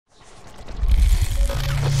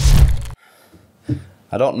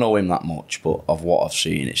I don't know him that much, but of what I've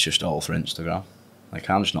seen, it's just all for Instagram. Like,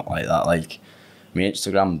 I'm just not like that. Like, my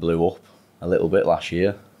Instagram blew up a little bit last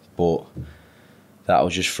year, but that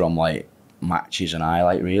was just from, like, matches and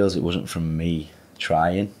highlight reels. It wasn't from me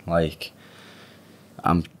trying. Like,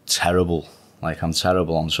 I'm terrible. Like, I'm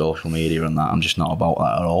terrible on social media and that. I'm just not about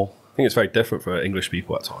that at all. I think it's very different for English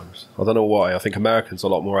people at times. I don't know why. I think Americans are a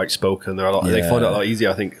lot more outspoken. They're a lot. They find it a lot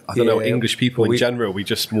easier. I don't know. English people in general, we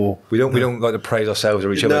just more. We don't like to praise ourselves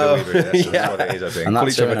or each other. No. Do we, really? That's what it is. I think. And Call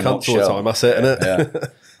that's each other him in a cunts all the nutshell. time. That's it, isn't it? Yeah.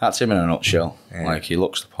 That's him in a nutshell. Yeah. Like, he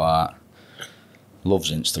looks the part.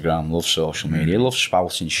 Loves Instagram. Loves social media. Loves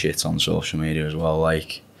spouting shit on social media as well.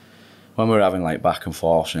 Like, when we were having like back and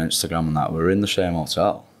forth on Instagram and that, we were in the same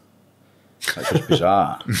hotel. It's just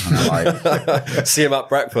bizarre. And I'm like, see him at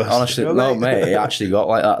breakfast. Honestly, no, mate, it actually got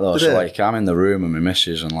like that though. So like, I'm in the room with my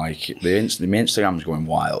missus and like, my Instagram's going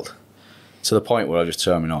wild to the point where I just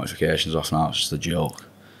turn my notifications off now. It's just a joke.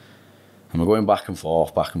 And we're going back and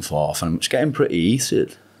forth, and it's getting pretty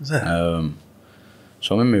heated. Is it? So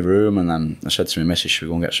I'm in my room, and then I said to my missus, should we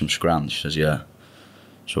go and get some scran? She says, yeah.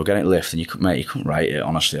 So we're getting a lift, and you couldn't write it,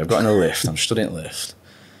 honestly. I've got in a lift, I'm stood in a lift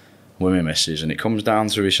with my missus, and it comes down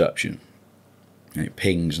to reception. And it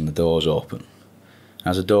pings and the door's open.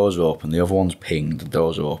 As the door's open, the other one's pinged, the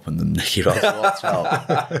door's open, and Nicky walks out.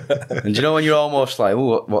 And do you know when you're almost like,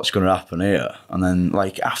 oh, what's going to happen here? And then,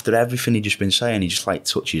 like, after everything he'd just been saying, he just, like,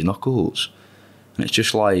 touches knuckles. And it's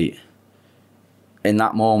just like, in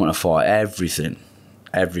that moment, I thought everything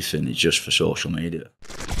is just for social media.